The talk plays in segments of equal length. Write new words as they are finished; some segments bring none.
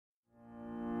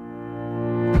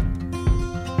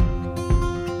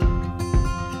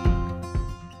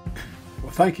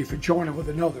Thank you for joining with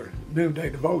another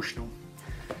Noonday Devotional.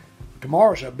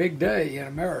 Tomorrow's a big day in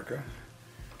America.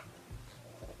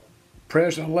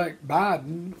 President-elect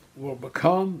Biden will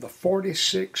become the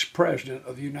 46th President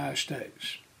of the United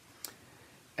States.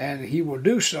 And he will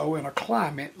do so in a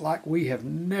climate like we have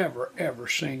never, ever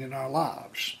seen in our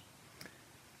lives.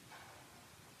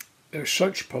 There's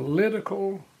such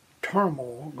political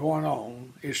turmoil going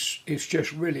on, it's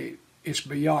just really, it's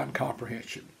beyond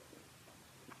comprehension.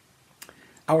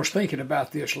 I was thinking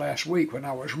about this last week when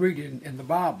I was reading in the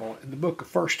Bible, in the book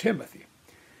of 1 Timothy.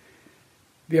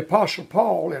 The Apostle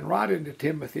Paul, in writing to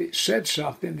Timothy, said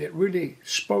something that really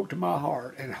spoke to my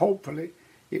heart, and hopefully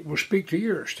it will speak to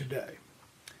yours today.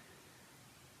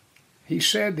 He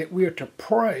said that we are to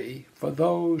pray for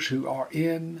those who are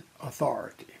in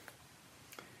authority.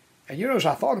 And you know, as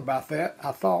I thought about that,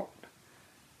 I thought,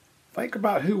 think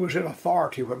about who was in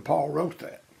authority when Paul wrote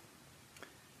that.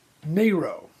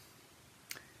 Nero.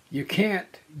 You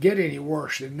can't get any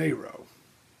worse than Nero.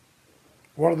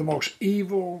 One of the most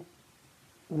evil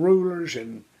rulers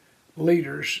and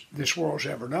leaders this world's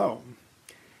ever known.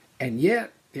 And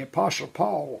yet, the Apostle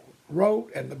Paul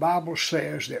wrote, and the Bible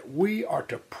says that we are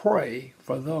to pray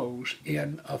for those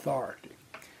in authority.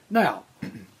 Now,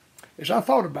 as I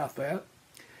thought about that,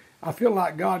 I feel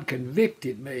like God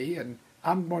convicted me, and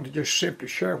I'm going to just simply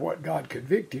share what God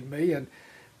convicted me, and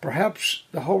perhaps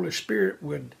the Holy Spirit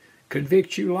would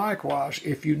convict you likewise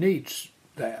if you need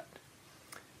that.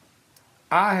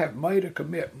 I have made a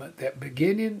commitment that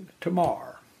beginning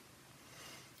tomorrow,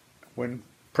 when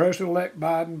President-elect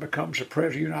Biden becomes the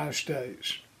President of the United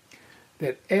States,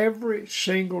 that every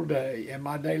single day in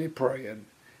my daily praying,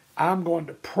 I'm going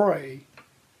to pray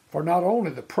for not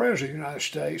only the President of the United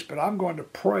States, but I'm going to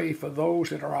pray for those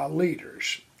that are our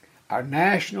leaders, our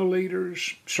national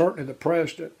leaders, certainly the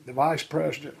President, the Vice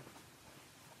President.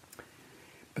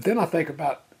 But then I think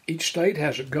about each state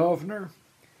has a governor,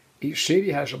 each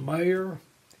city has a mayor,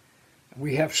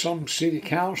 we have some city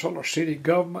council or city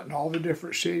government in all the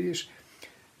different cities,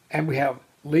 and we have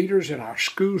leaders in our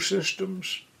school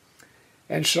systems.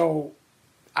 And so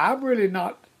I've really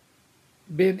not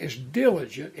been as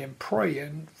diligent in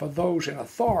praying for those in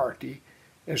authority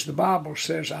as the Bible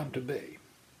says I'm to be.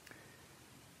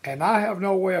 And I have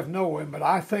no way of knowing, but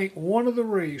I think one of the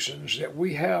reasons that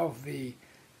we have the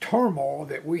turmoil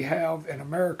that we have in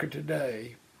America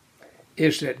today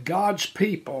is that God's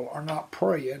people are not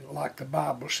praying like the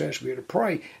Bible says we are to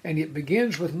pray. And it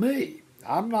begins with me.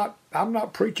 I'm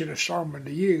not preaching a sermon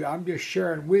to you. I'm just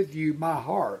sharing with you my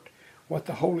heart, what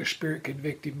the Holy Spirit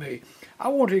convicted me. I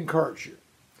want to encourage you.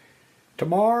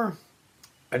 Tomorrow,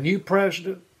 a new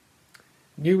president,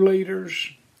 new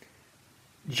leaders.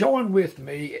 Join with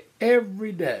me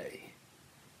every day,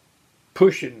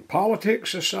 pushing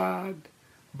politics aside,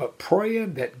 but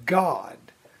praying that God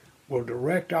will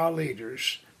direct our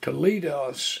leaders to lead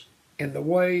us in the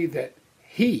way that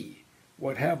He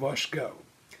would have us go.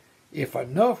 If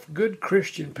enough good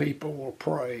Christian people will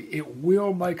pray, it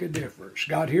will make a difference.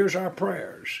 God hears our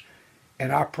prayers,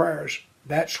 and our prayers,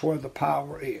 that's where the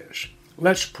power is.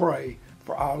 Let's pray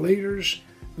for our leaders.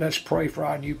 Let's pray for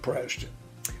our new president.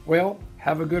 Well,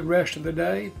 have a good rest of the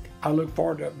day. I look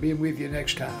forward to being with you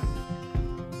next time.